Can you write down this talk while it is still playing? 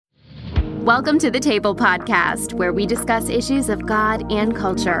Welcome to the Table Podcast, where we discuss issues of God and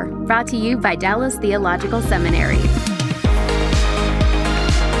culture. Brought to you by Dallas Theological Seminary.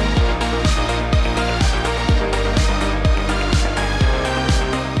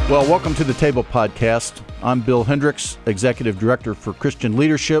 Well, welcome to the Table Podcast. I'm Bill Hendricks, Executive Director for Christian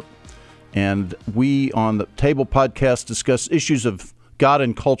Leadership, and we on the Table Podcast discuss issues of God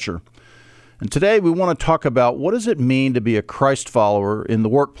and culture. And today we want to talk about what does it mean to be a Christ follower in the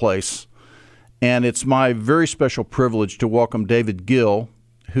workplace. And it's my very special privilege to welcome David Gill,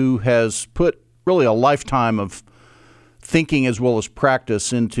 who has put really a lifetime of thinking as well as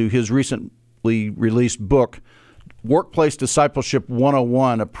practice into his recently released book, Workplace Discipleship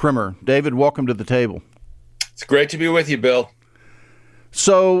 101, a primer. David, welcome to the table. It's great to be with you, Bill.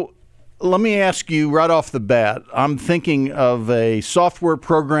 So let me ask you right off the bat, I'm thinking of a software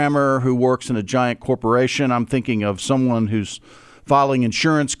programmer who works in a giant corporation. I'm thinking of someone who's filing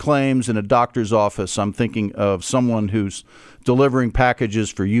insurance claims in a doctor's office. I'm thinking of someone who's delivering packages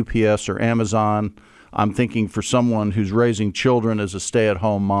for UPS or Amazon. I'm thinking for someone who's raising children as a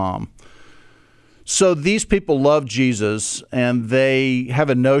stay-at-home mom. So these people love Jesus, and they have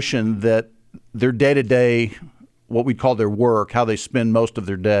a notion that their day-to-day, what we call their work, how they spend most of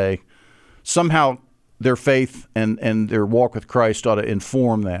their day, somehow their faith and their walk with Christ ought to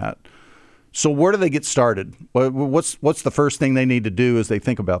inform that. So where do they get started? What's the first thing they need to do as they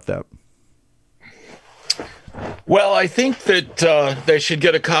think about that? Well, I think that they should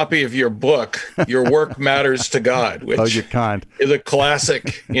get a copy of your book, Your Work Matters to God, which you're kind. Is a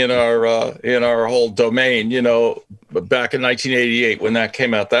classic in our whole domain. You know, back in 1988 when that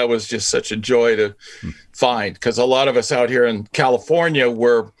came out, that was just such a joy to find, because a lot of us out here in California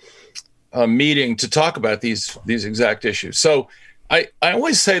were meeting to talk about these exact issues. So I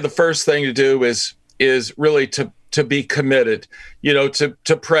always say the first thing to do is really to be committed, you know,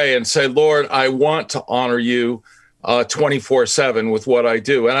 to pray and say, Lord, I want to honor you 24/7 with what I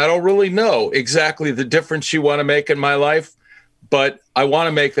do. And I don't really know exactly the difference you want to make in my life, but I want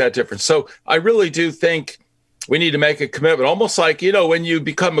to make that difference. So I really do think we need to make a commitment, almost like, you know, when you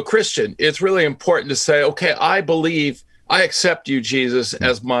become a Christian, it's really important to say, okay, I accept you, Jesus,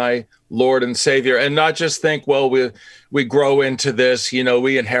 as my Lord and Savior, and not just think, well, we grow into this, you know,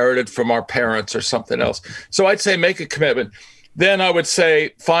 we inherited from our parents or something else. So I'd say make a commitment. Then I would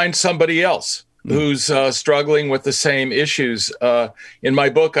say find somebody else who's struggling with the same issues. In my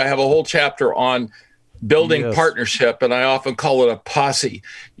book, I have a whole chapter on building partnership, and I often call it a posse,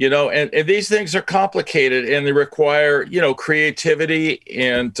 you know, and these things are complicated and they require, you know, creativity.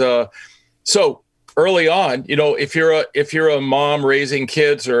 And so early on, you know, if you're a mom raising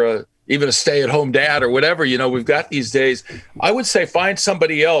kids or even a stay-at-home dad or whatever, you know, we've got these days, I would say find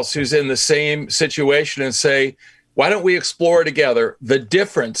somebody else who's in the same situation and say, why don't we explore together the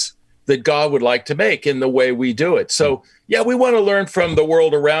difference that God would like to make in the way we do it? So, yeah, we want to learn from the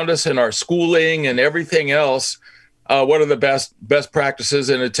world around us and our schooling and everything else. What are the best practices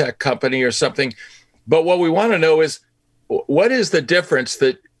in a tech company or something? But what we want to know is, what is the difference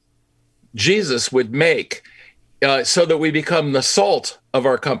that Jesus would make so that we become the salt of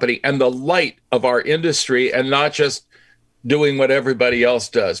our company and the light of our industry, and not just doing what everybody else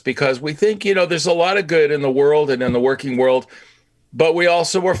does? Because we think, you know, there's a lot of good in the world and in the working world, but we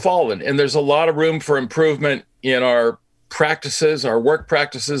also are fallen, and there's a lot of room for improvement in our practices, our work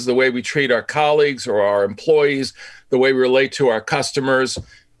practices, the way we treat our colleagues or our employees, the way we relate to our customers,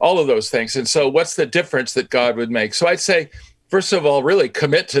 all of those things. And so what's the difference that God would make? So I'd say, first of all, really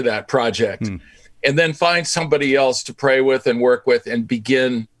commit to that project, and then find somebody else to pray with and work with and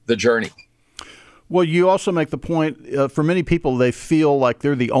begin the journey. Well, you also make the point, for many people, they feel like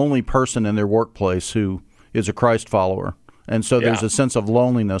they're the only person in their workplace who is a Christ follower. And so there's a sense of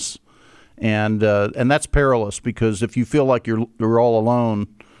loneliness, and that's perilous, because if you feel like you're all alone,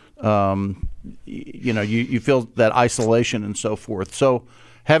 you know, you feel that isolation and so forth. So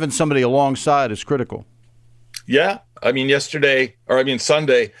having somebody alongside is critical. Yeah. I mean,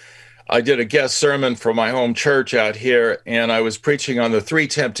 Sunday, I did a guest sermon for my home church out here, and I was preaching on the 3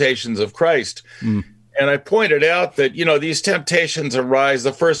 temptations of Christ. And I pointed out that, you know, these temptations arise.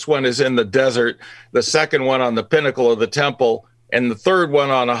 The first one is in the desert, the second one on the pinnacle of the temple, and the third one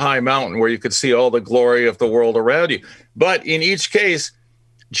on a high mountain where you could see all the glory of the world around you. But in each case,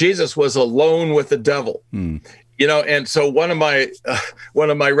 Jesus was alone with the devil. You know, and so one of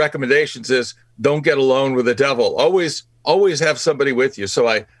my recommendations is, don't get alone with the devil. Always have somebody with you. So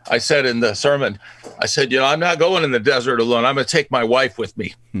I said in the sermon, I said, you know, I'm not going in the desert alone. I'm going to take my wife with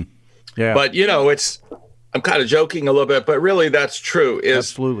me. Yeah. But, you know, I'm kind of joking a little bit, but really that's true.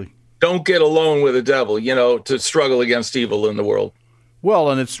 Absolutely. Don't get alone with the devil, you know, to struggle against evil in the world.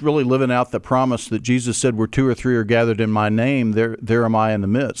 Well, and it's really living out the promise that Jesus said, where two or three are gathered in my name, there am I in the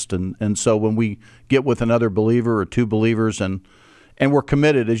midst. And so when we get with another believer or two believers and we're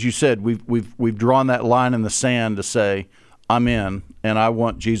committed, as you said, we've drawn that line in the sand to say, I'm in and I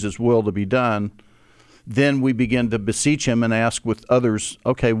want Jesus' will to be done, then we begin to beseech him and ask with others,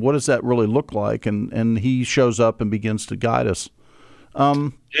 okay, what does that really look like? And he shows up and begins to guide us.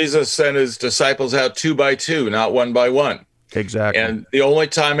 Jesus sent his disciples out 2 by 2, not 1 by 1. Exactly. And the only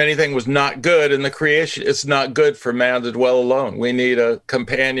time anything was not good in the creation, it's not good for man to dwell alone. We need a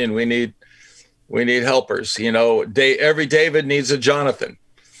companion. We need helpers. Every David needs a Jonathan.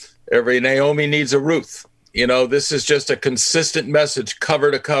 Every Naomi needs a Ruth. This is just a consistent message cover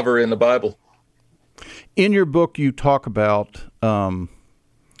to cover in the Bible. In your book, you talk about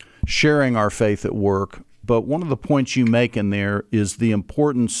sharing our faith at work, but one of the points you make in there is the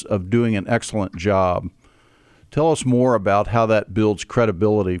importance of doing an excellent job. Tell us more about how that builds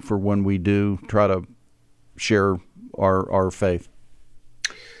credibility for when we do try to share our faith.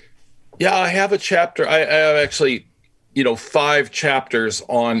 Yeah, I have a chapter. I have actually, 5 chapters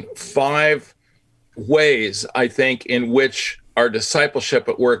on 5 ways, I think, in which our discipleship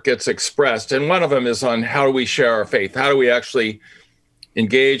at work gets expressed. And one of them is on how do we share our faith? How do we actually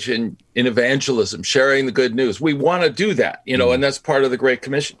engage in evangelism, sharing the good news? We want to do that, and that's part of the Great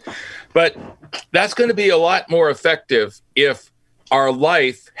Commission. But that's going to be a lot more effective if our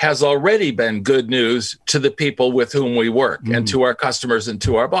life has already been good news to the people with whom we work and to our customers and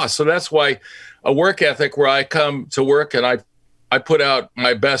to our boss. So that's why a work ethic where I come to work and I put out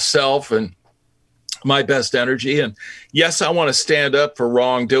my best self and my best energy. And yes, I want to stand up for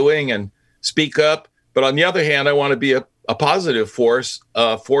wrongdoing and speak up. But on the other hand, I want to be a positive force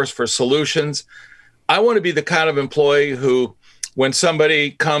for solutions. I want to be the kind of employee who, when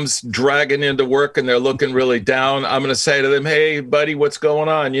somebody comes dragging into work and they're looking really down, I'm going to say to them, hey, buddy, what's going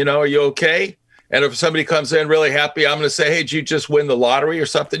on? Are you okay? And if somebody comes in really happy, I'm going to say, hey, did you just win the lottery or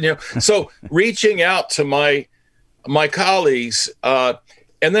something? So reaching out to my colleagues. And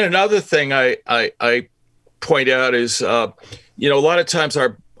then another thing I point out is, a lot of times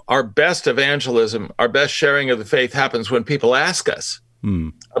our best evangelism, our best sharing of the faith happens when people ask us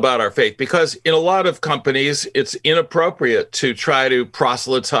about our faith, because in a lot of companies, it's inappropriate to try to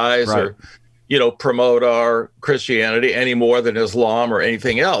proselytize or, promote our Christianity any more than Islam or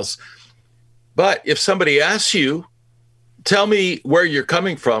anything else. But if somebody asks you, tell me where you're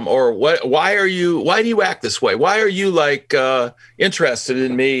coming from, or why do you act this way? Why are you interested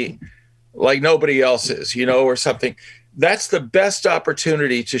in me like nobody else is, or something? That's the best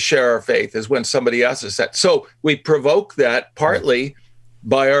opportunity to share our faith, is when somebody asks us that. So we provoke that partly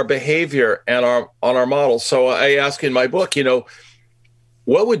by our behavior and on our model. So I ask in my book,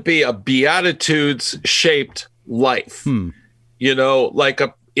 what would be a Beatitudes-shaped life?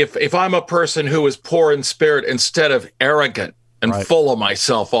 If I'm a person who is poor in spirit instead of arrogant and full of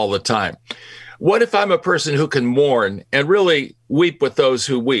myself all the time, what if I'm a person who can mourn and really weep with those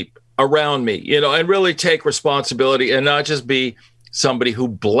who weep around me, and really take responsibility and not just be somebody who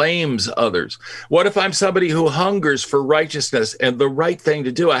blames others? What if I'm somebody who hungers for righteousness and the right thing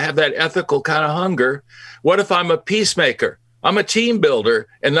to do? I have that ethical kind of hunger. What if I'm a peacemaker? I'm a team builder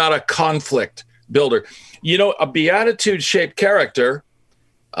and not a conflict builder. A Beatitude-shaped character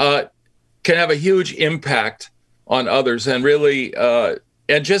can have a huge impact on others, and really, and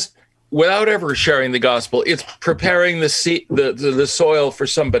just without ever sharing the gospel, it's preparing the soil for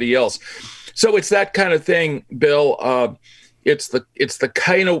somebody else. So it's that kind of thing, Bill. It's the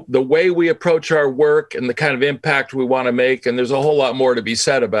kind of the way we approach our work and the kind of impact we want to make. And there's a whole lot more to be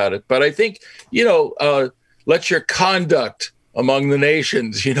said about it. But I think, let your conduct among the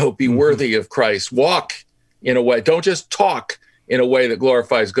nations, be worthy of Christ. Walk in a way. Don't just talk in a way that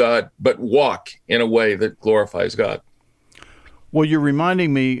glorifies God, but walk in a way that glorifies God. Well, you're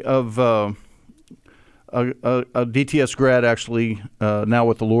reminding me of a DTS grad, actually, now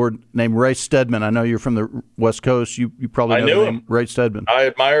with the Lord, named Ray Stedman. I know you're from the West Coast. You probably know him. Ray Stedman. I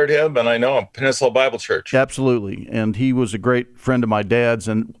admired him, and I know him. Peninsula Bible Church. Absolutely. And he was a great friend of my dad's.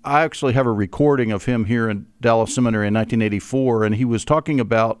 And I actually have a recording of him here in Dallas Seminary in 1984. And he was talking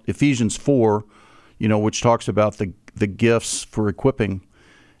about Ephesians 4, which talks about the gifts for equipping.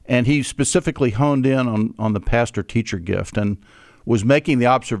 And he specifically honed in on the pastor-teacher gift and was making the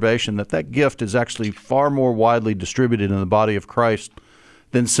observation that gift is actually far more widely distributed in the body of Christ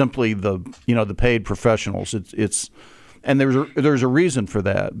than simply the paid professionals. And there's a reason for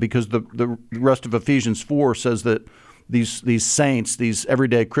that, because the rest of Ephesians 4 says that these saints, these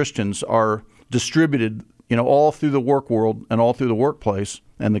everyday Christians, are distributed all through the work world and all through the workplace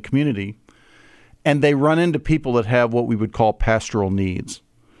and the community. And they run into people that have what we would call pastoral needs.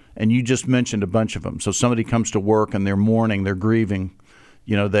 And you just mentioned a bunch of them. So somebody comes to work and they're mourning, they're grieving.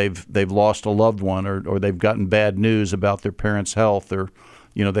 They've lost a loved one, or they've gotten bad news about their parents' health, or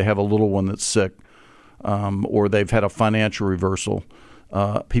they have a little one that's sick, or they've had a financial reversal.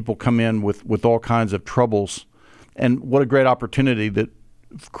 People come in with all kinds of troubles. And what a great opportunity that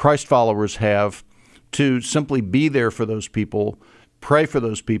Christ followers have to simply be there for those people, pray for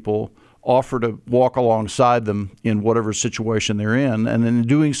those people, offer to walk alongside them in whatever situation they're in. And in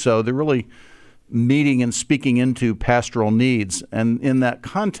doing so, they're really meeting and speaking into pastoral needs. And in that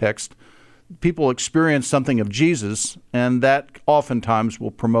context, people experience something of Jesus, and that oftentimes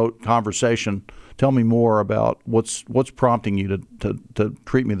will promote conversation. Tell me more about what's prompting you to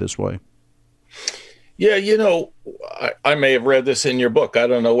treat me this way. Yeah, I may have read this in your book. I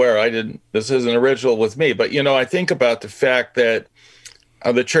don't know where. I didn't. This isn't original with me, but I think about the fact that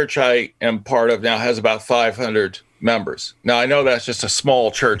the church I am part of now has about 500 members. Now, I know that's just a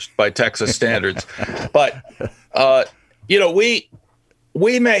small church by Texas standards, but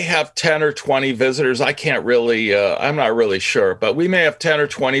we may have 10 or 20 visitors. I can't really, I'm not really sure, but we may have 10 or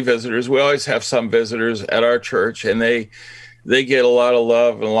 20 visitors. We always have some visitors at our church, and they get a lot of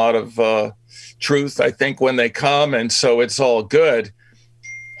love and a lot of truth, I think, when they come, and so it's all good.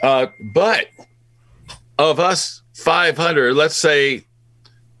 But of us 500, let's say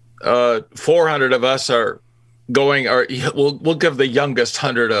 400 of us are going, or we'll give the youngest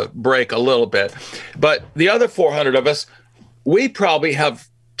 100 a break a little bit, but the other 400 of us, we probably have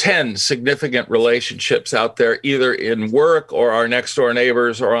 10 significant relationships out there, either in work or our next door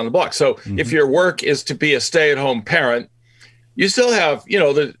neighbors or on the block. So if your work is to be a stay-at-home parent, you still have,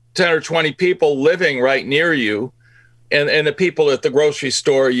 the 10 or 20 people living right near you, and the people at the grocery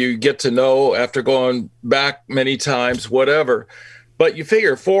store you get to know after going back many times, whatever. But you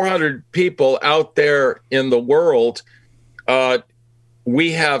figure 400 people out there in the world,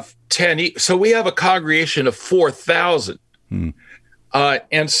 we have 10. So we have a congregation of 4,000.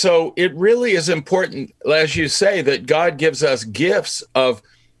 And so it really is important, as you say, that God gives us gifts of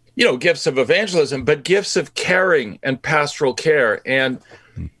evangelism, but gifts of caring and pastoral care. And,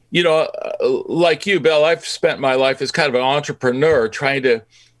 like you, Bill, I've spent my life as kind of an entrepreneur trying to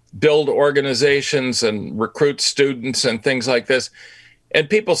build organizations and recruit students and things like this. And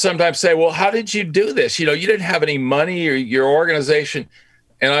people sometimes say, well, how did you do this? You didn't have any money or your organization.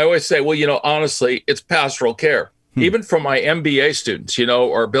 And I always say, well, honestly, it's pastoral care. Even from my MBA students,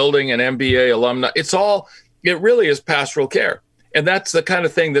 or building an MBA alumni, it really is pastoral care. And that's the kind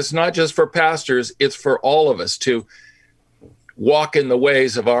of thing that's not just for pastors, it's for all of us to walk in the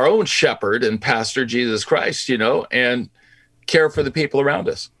ways of our own shepherd and pastor, Jesus Christ, and care for the people around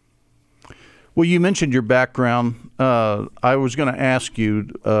us. Well, you mentioned your background. I was going to ask you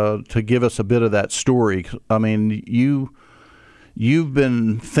to give us a bit of that story. I mean, you've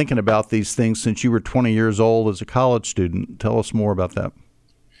been thinking about these things since you were 20 years old as a college student. Tell us more about that.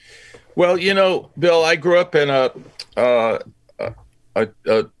 Well, Bill, I grew up in a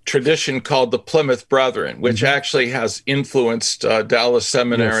tradition called the Plymouth Brethren, which actually has influenced Dallas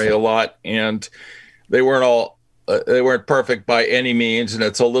Seminary a lot, and they weren't perfect by any means, and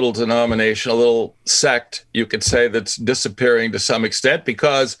it's a little denomination, a little sect, you could say, that's disappearing to some extent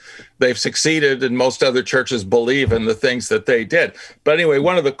because they've succeeded and most other churches believe in the things that they did. But anyway,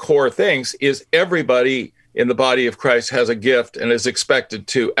 one of the core things is everybody in the body of Christ has a gift and is expected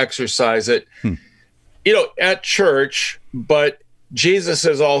to exercise it, at church, but Jesus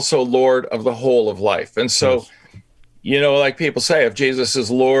is also Lord of the whole of life. And so, like people say, if Jesus is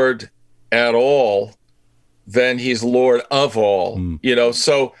Lord at all, then he's Lord of all,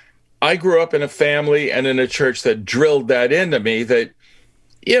 So I grew up in a family and in a church that drilled that into me that,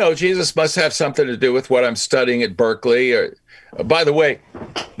 Jesus must have something to do with what I'm studying at Berkeley. By the way,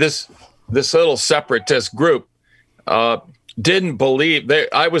 this little separatist group didn't believe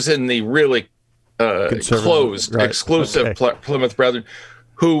I was in the really closed, exclusive Plymouth Brethren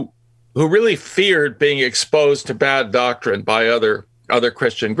who really feared being exposed to bad doctrine by other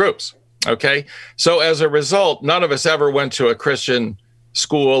Christian groups. Okay. So as a result, none of us ever went to a Christian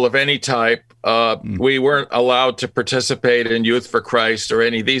school of any type. We weren't allowed to participate in Youth for Christ or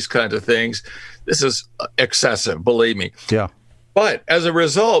any of these kinds of things. This is excessive, believe me. Yeah. But as a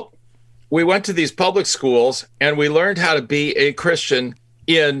result, we went to these public schools and we learned how to be a Christian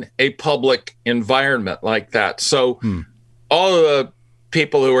in a public environment like that. So all of the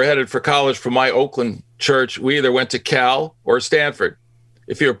people who were headed for college from my Oakland church, we either went to Cal or Stanford.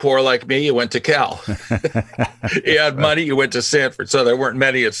 If you were poor like me, you went to Cal. You had money, you went to Stanford. So there weren't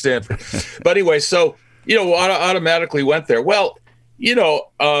many at Stanford. But anyway, so, automatically went there. Well,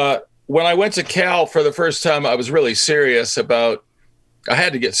 when I went to Cal for the first time, I was really I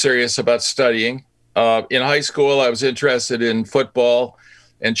had to get serious about studying. In high school, I was interested in football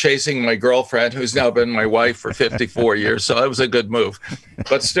and chasing my girlfriend, who's now been my wife for 54 years. So that was a good move.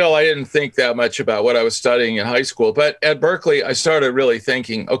 But still, I didn't think that much about what I was studying in high school. But at Berkeley, I started really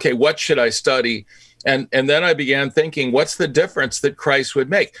thinking, okay, what should I study? And then I began thinking, what's the difference that Christ would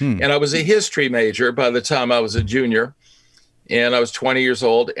make? And I was a history major by the time I was a junior, and I was 20 years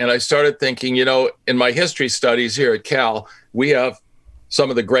old. And I started thinking, in my history studies here at Cal, we have some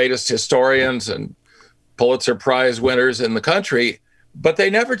of the greatest historians and Pulitzer Prize winners in the country, but they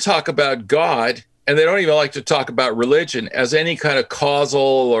never talk about God, and they don't even like to talk about religion as any kind of causal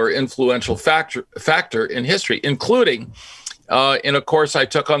or influential factor in history, including in a course I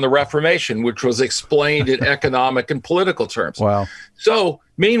took on the Reformation, which was explained in economic and political terms. Wow. So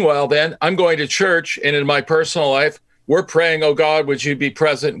meanwhile, then, I'm going to church, and in my personal life, we're praying, oh God, would you be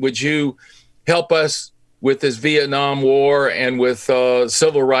present? Would you help us with this Vietnam War and with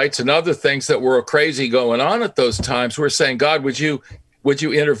civil rights and other things that were crazy going on at those times? We're saying, God, would you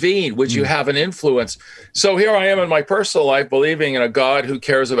intervene? Would you have an influence? So here I am in my personal life, believing in a God who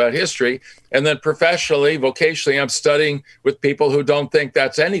cares about history. And then professionally, vocationally, I'm studying with people who don't think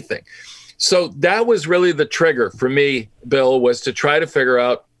that's anything. So that was really the trigger for me, Bill, was to try to figure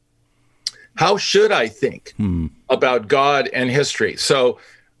out, how should I think about God and history? So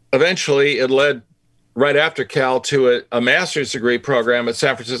eventually it led right after Cal to a master's degree program at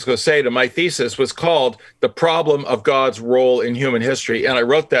San Francisco State. And my thesis was called The Problem of God's Role in Human History. And I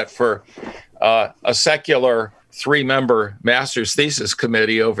wrote that for a secular 3-member master's thesis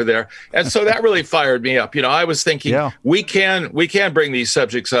committee over there. And so that really fired me up. I was thinking, we can bring these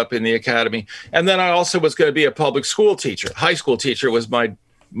subjects up in the academy. And then I also was going to be a public school teacher. High school teacher was my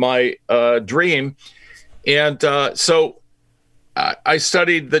dream. And so I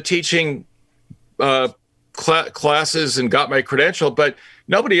studied the teaching classes and got my credential, but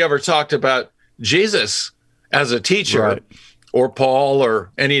nobody ever talked about Jesus as a teacher, or Paul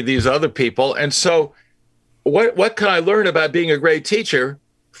or any of these other people. And so what can I learn about being a great teacher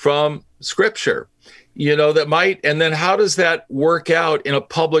from Scripture? That might, and then how does that work out in a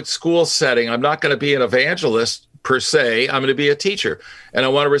public school setting? I'm not going to be an evangelist per se. I'm going to be a teacher, and I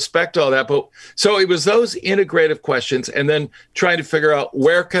want to respect all that. But so it was those integrative questions, and then trying to figure out,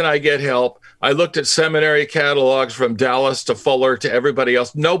 where can I get help? I looked at seminary catalogs from Dallas to Fuller to everybody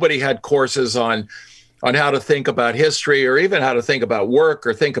else. Nobody had courses on how to think about history, or even how to think about work,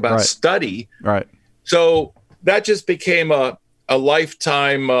 or think about study. Right. So that just became a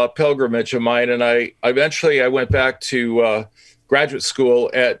lifetime pilgrimage of mine. And I eventually went back to graduate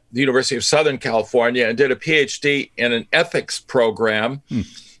school at the University of Southern California and did a PhD in an ethics program,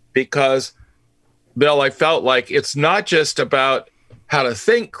 because, Bill, I felt like it's not just about how to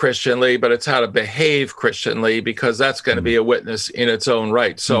think Christianly, but it's how to behave Christianly, because that's going to be a witness in its own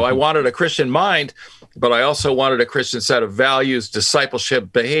right. So I wanted a Christian mind, but I also wanted a Christian set of values,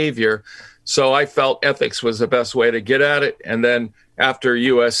 discipleship, behavior. So I felt ethics was the best way to get at it. And then after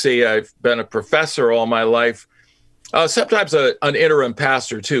USC, I've been a professor all my life, sometimes an interim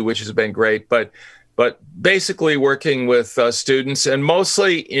pastor too, which has been great, but basically working with students, and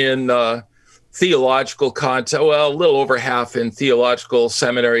mostly in theological context, well, a little over half in theological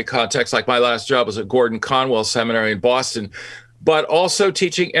seminary context. Like my last job was at Gordon Conwell Seminary in Boston, but also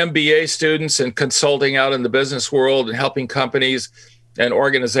teaching MBA students and consulting out in the business world and helping companies and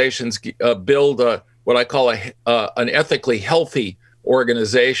organizations build what I call an ethically healthy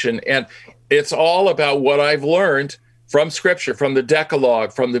organization. And it's all about what I've learned from Scripture, from the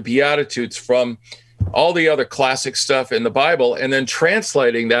Decalogue, from the Beatitudes, from all the other classic stuff in the Bible, and then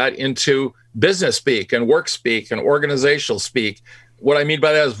translating that into business speak and work speak and organizational speak. What I mean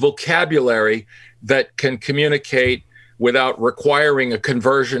by that is vocabulary that can communicate without requiring a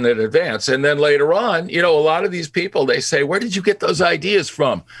conversion in advance. And then later on, a lot of these people, they say, where did you get those ideas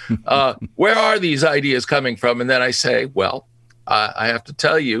from? Where are these ideas coming from? And then I say, well, I have to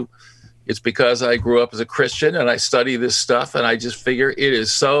tell you, it's because I grew up as a Christian and I study this stuff, and I just figure it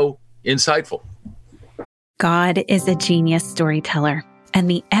is so insightful. God is a genius storyteller, and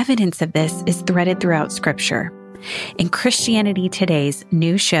the evidence of this is threaded throughout Scripture. In Christianity Today's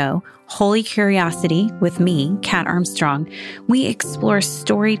new show, Holy Curiosity, with me, Kat Armstrong, we explore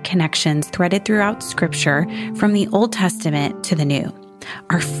storied connections threaded throughout Scripture from the Old Testament to the New.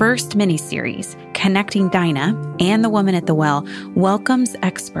 Our first mini-series, Connecting Dinah and the Woman at the Well, welcomes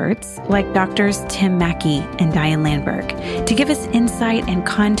experts like Drs. Tim Mackey and Diane Landberg to give us insight and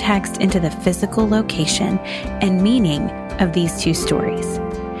context into the physical location and meaning of these two stories.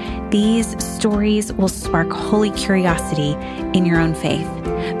 These stories will spark holy curiosity in your own faith,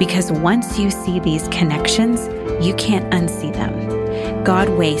 because once you see these connections, you can't unsee them. God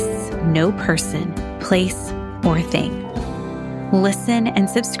wastes no person, place, or thing. Listen and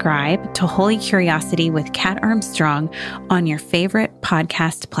subscribe to Holy Curiosity with Kat Armstrong on your favorite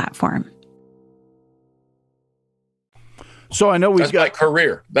podcast platform. So I know That's my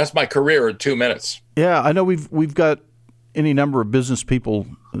career. That's my career in 2 minutes. Yeah, I know we've got any number of business people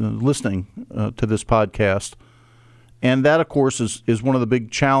listening to this podcast, and that, of course, is one of the big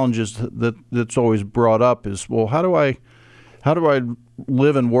challenges that's always brought up. Is, well, how do I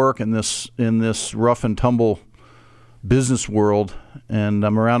live and work in this rough and tumble business world, and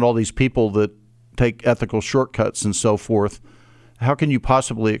I'm around all these people that take ethical shortcuts and so forth. How can you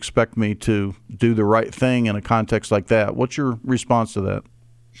possibly expect me to do the right thing in a context like that? What's your response to that?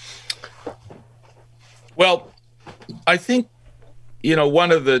 Well, I think,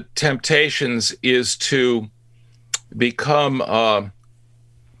 one of the temptations is to become,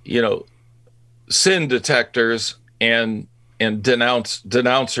 sin detectors and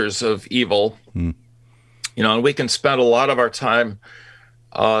denouncers of evil. And we can spend a lot of our time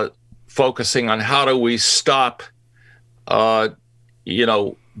focusing on how do we stop, bad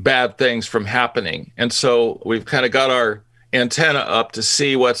things from happening. And so we've kind of got our antenna up to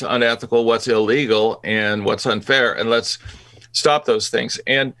see what's unethical, what's illegal, and what's unfair, and let's stop those things.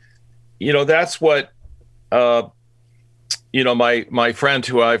 And, that's what, my friend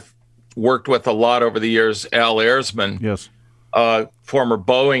who I've worked with a lot over the years, Al Ayresman, yes, former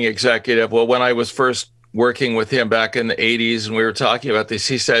Boeing executive. Well, when I was first working with him back in the 80s and we were talking about this,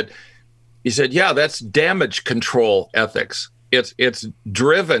 he said, yeah, that's damage control ethics. It's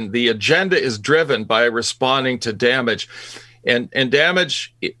driven, the agenda is driven by responding to damage. And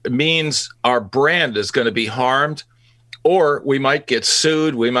damage means our brand is going to be harmed, or we might get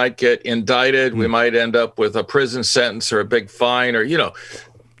sued, we might get indicted, we might end up with a prison sentence or a big fine, or,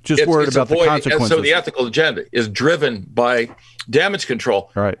 just worried about the consequences. And so the ethical agenda is driven by damage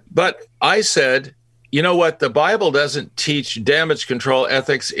control. Right. But I said, you know what? The Bible doesn't teach damage control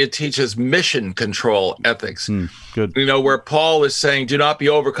ethics. It teaches mission control ethics. Good. Where Paul is saying, do not be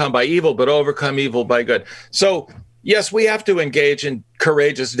overcome by evil, but overcome evil by good. So, yes, we have to engage in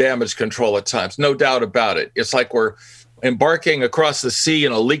courageous damage control at times. No doubt about it. It's like we're embarking across the sea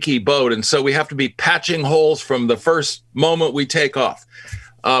in a leaky boat. And so we have to be patching holes from the first moment we take off.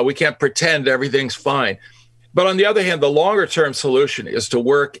 We can't pretend everything's fine. But on the other hand, the longer term solution is to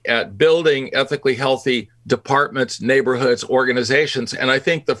work at building ethically healthy departments, neighborhoods, organizations. And I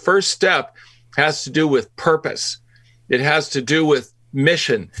think the first step has to do with purpose. It has to do with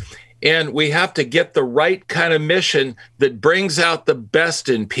mission. And we have to get the right kind of mission that brings out the best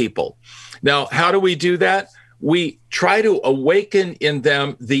in people. Now, how do we do that? We try to awaken in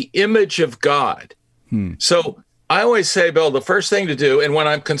them the image of God. So I always say, Bill, the first thing to do, and when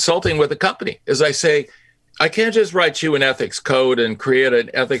I'm consulting with a company, is I say, I can't just write you an ethics code and create an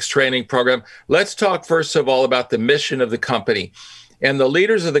ethics training program. Let's talk first of all about the mission of the company. And the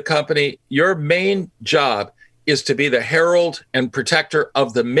leaders of the company, your main job is to be the herald and protector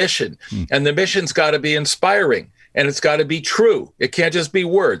of the mission. And the mission's got to be inspiring, and it's got to be true. It can't just be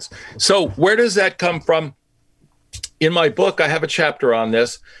words. So where does that come from? In my book, I have a chapter on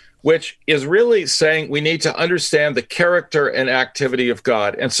this, which is really saying we need to understand the character and activity of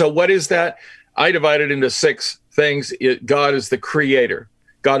God. And so what is that? I divide it into 6 things. God is the creator.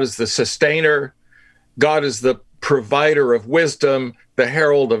 God is the sustainer. God is the provider of wisdom, the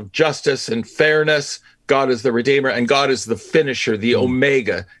herald of justice and fairness. God is the redeemer, and God is the finisher, the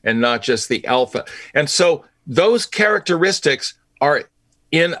omega, and not just the alpha. And so those characteristics are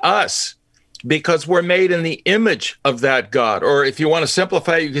in us because we're made in the image of that God. Or if you want to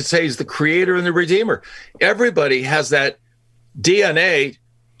simplify it, you could say he's the creator and the redeemer. Everybody has that DNA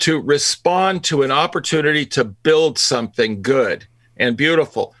to respond to an opportunity to build something good and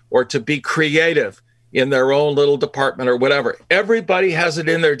beautiful, or to be creative in their own little department or whatever. Everybody has it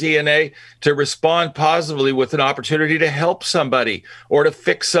in their DNA to respond positively with an opportunity to help somebody or to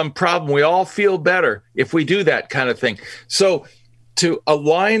fix some problem. We all feel better if we do that kind of thing. So to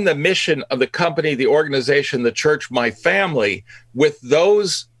align the mission of the company, the organization, the church, my family with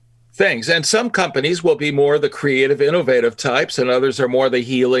those things. And some companies will be more the creative, innovative types, and others are more the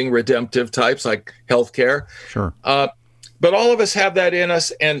healing, redemptive types like healthcare. Sure. But all of us have that in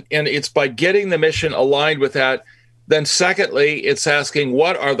us, and it's by getting the mission aligned with that. Then secondly, it's asking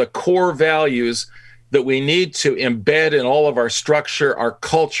what are the core values that we need to embed in all of our structure, our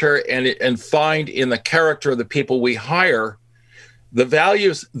culture, and find in the character of the people we hire, the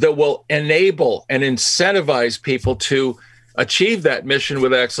values that will enable and incentivize people to achieve that mission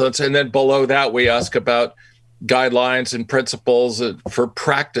with excellence. And then below that, we ask about guidelines and principles for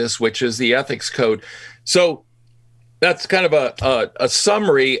practice, which is the ethics code. So that's kind of a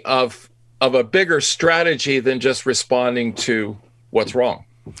summary of a bigger strategy than just responding to what's wrong.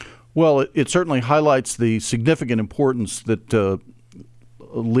 Well, it certainly highlights the significant importance that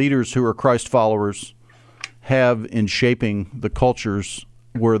leaders who are Christ followers have in shaping the cultures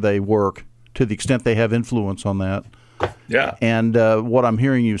where they work, to the extent they have influence on that. Yeah. And what I'm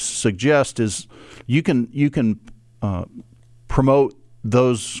hearing you suggest is you can promote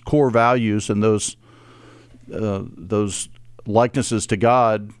those core values and those likenesses to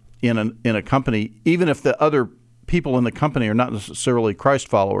God in a company, even if the other people in the company are not necessarily Christ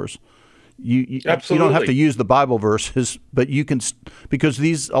followers. You don't have to use the Bible verses, but you can, because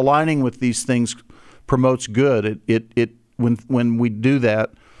these aligning with these things promotes good. When we do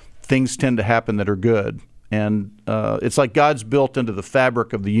that, things tend to happen that are good. And it's like God's built into the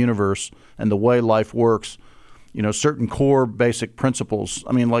fabric of the universe and the way life works, certain core basic principles.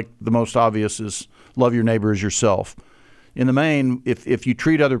 I mean, like the most obvious is love your neighbor as yourself. In the main, if you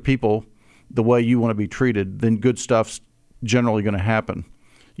treat other people the way you want to be treated, then good stuff's generally going to happen.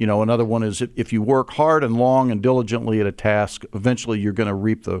 Another one is if you work hard and long and diligently at a task, eventually you're going to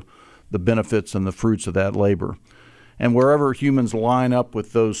reap the benefits and the fruits of that labor. And wherever humans line up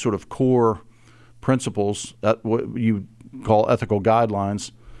with those sort of core principles, what you call ethical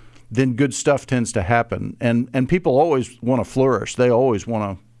guidelines, then good stuff tends to happen. And people always want to flourish. They always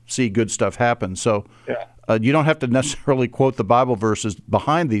want to see good stuff happen. So you don't have to necessarily quote the Bible verses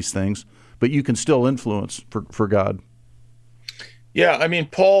behind these things, but you can still influence for God. Yeah, I mean,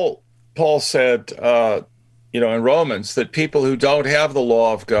 Paul said, in Romans, that people who don't have the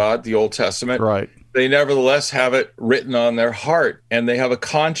law of God, the Old Testament, right, they nevertheless have it written on their heart, and they have a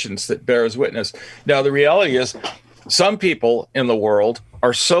conscience that bears witness. Now, the reality is, some people in the world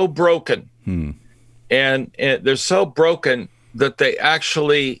are so broken, and they're so broken that they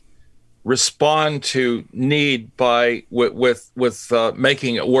actually respond to need with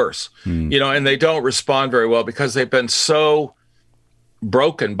making it worse. And they don't respond very well because they've been so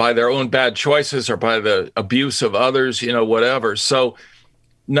broken by their own bad choices or by the abuse of others, whatever. So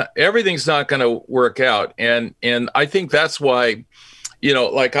everything's not going to work out. And I think that's why,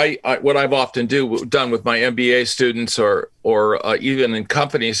 like I what I've often done with my MBA students or even in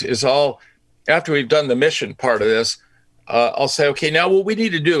companies is after we've done the mission part of this, I'll say, okay, now what we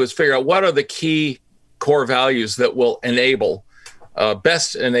need to do is figure out what are the key core values that will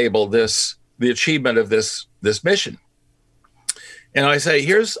best enable the achievement of this mission. And I say,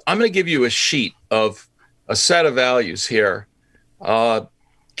 I'm going to give you a sheet of a set of values here,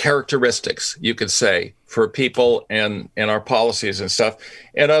 characteristics, you could say, for people and our policies and stuff.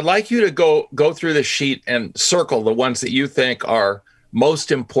 And I'd like you to go through the sheet and circle the ones that you think are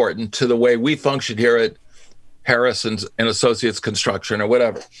most important to the way we function here at Harris and Associates Construction or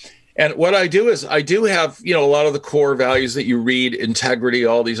whatever. And what I do is I do have, a lot of the core values that you read, integrity,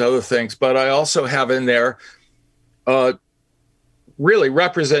 all these other things, but I also have in there really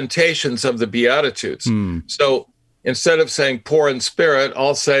representations of the Beatitudes. So instead of saying poor in spirit,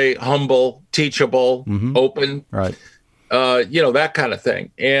 I'll say humble, teachable, open, right? That kind of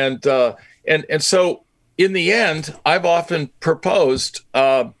thing. And so in the end, I've often proposed,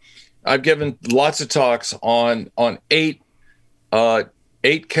 I've given lots of talks on 8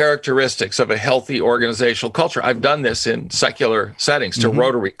 characteristics of a healthy organizational culture. I've done this in secular settings to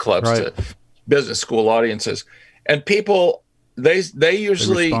Rotary clubs, to business school audiences, and people, they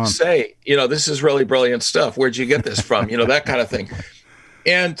usually say, this is really brilliant stuff. Where'd you get this from? That kind of thing.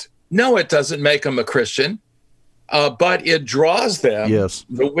 And no, it doesn't make them a Christian, but it draws them. Yes.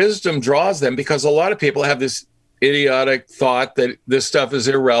 The wisdom draws them, because a lot of people have this idiotic thought that this stuff is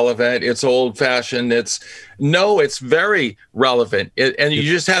irrelevant. It's old fashioned. It's very relevant. And you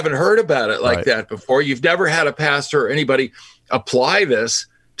just haven't heard about it like that before. You've never had a pastor or anybody apply this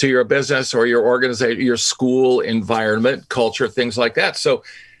to your business or your organization, your school environment, culture, things like that. So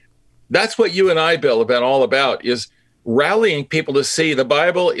that's what you and I, Bill, have been all about, is rallying people to see the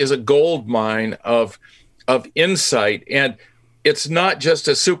Bible is a gold mine of insight. And it's not just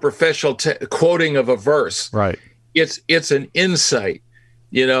a superficial quoting of a verse. Right. It's an insight,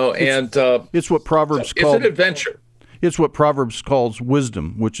 it's what Proverbs calls an adventure. It's what Proverbs calls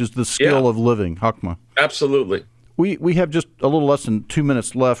wisdom, which is the skill of living, Hakma. Absolutely. We have just a little less than 2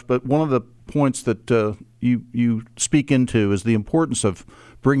 minutes left, but one of the points that you speak into is the importance of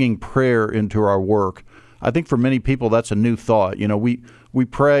bringing prayer into our work. I think for many people that's a new thought. We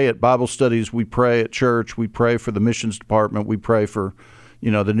pray at Bible studies, we pray at church, we pray for the missions department, we pray for,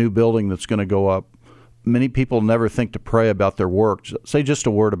 the new building that's going to go up. Many people never think to pray about their work. Say just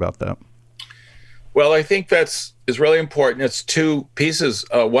a word about that. Well, I think is really important. It's two pieces.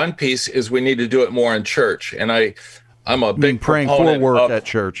 One piece is we need to do it more in church, and I'm a big praying proponent for work of, at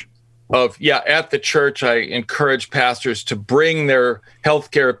church. At the church, I encourage pastors to bring their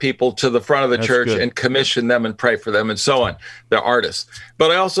healthcare people to the front of the church and commission them and pray for them and so on. They're artists.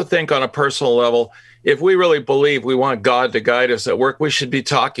 But I also think on a personal level, if we really believe we want God to guide us at work, we should be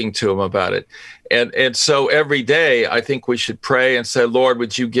talking to him about it. And so every day, I think we should pray and say, Lord,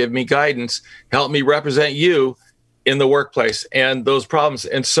 would you give me guidance? Help me represent you in the workplace and those problems.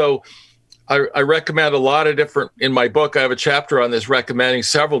 And so I recommend a lot of different, in my book, I have a chapter on this recommending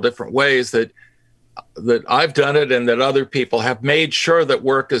several different ways that I've done it and that other people have made sure that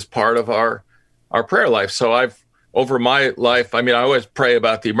work is part of our prayer life. So over my life, I always pray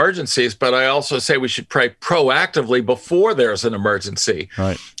about the emergencies, but I also say we should pray proactively before there's an emergency.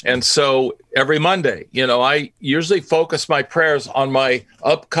 Right. And so every Monday, I usually focus my prayers on my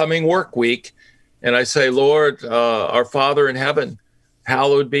upcoming work week. And I say, Lord, our Father in heaven,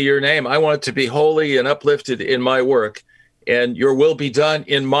 hallowed be your name. I want it to be holy and uplifted in my work, and your will be done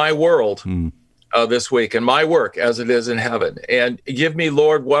in my world this week, and my work as it is in heaven. And give me,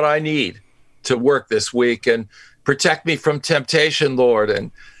 Lord, what I need to work this week, and protect me from temptation, Lord.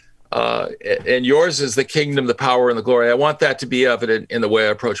 And yours is the kingdom, the power, and the glory. I want that to be evident in the way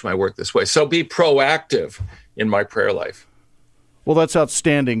I approach my work this way. So be proactive in my prayer life. Well, that's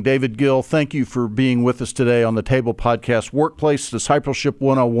outstanding. David Gill, thank you for being with us today on the Table Podcast. Workplace Discipleship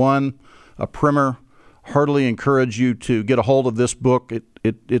 101, a primer. Heartily encourage you to get a hold of this book.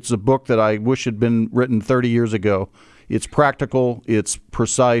 It's a book that I wish had been written 30 years ago. It's practical, it's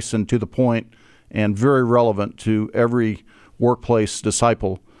precise and to the point, and very relevant to every workplace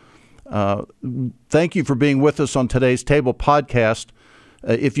disciple. Thank you for being with us on today's Table Podcast.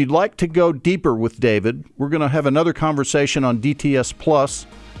 If you'd like to go deeper with David, we're going to have another conversation on DTS Plus,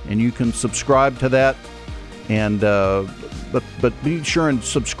 and you can subscribe to that. And but be sure and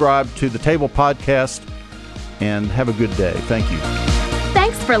subscribe to the Table Podcast, and have a good day. Thank you.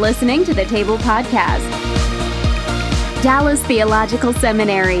 Thanks for listening to the Table Podcast. Dallas Theological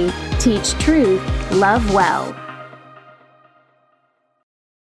Seminary. Teach truth, love well.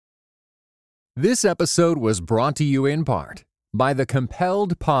 This episode was brought to you in part by the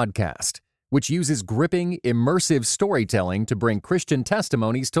Compelled Podcast, which uses gripping, immersive storytelling to bring Christian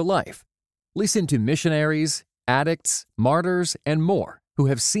testimonies to life. Listen to missionaries, addicts, martyrs, and more who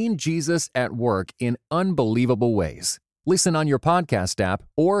have seen Jesus at work in unbelievable ways. Listen on your podcast app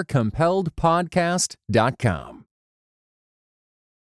or compelledpodcast.com.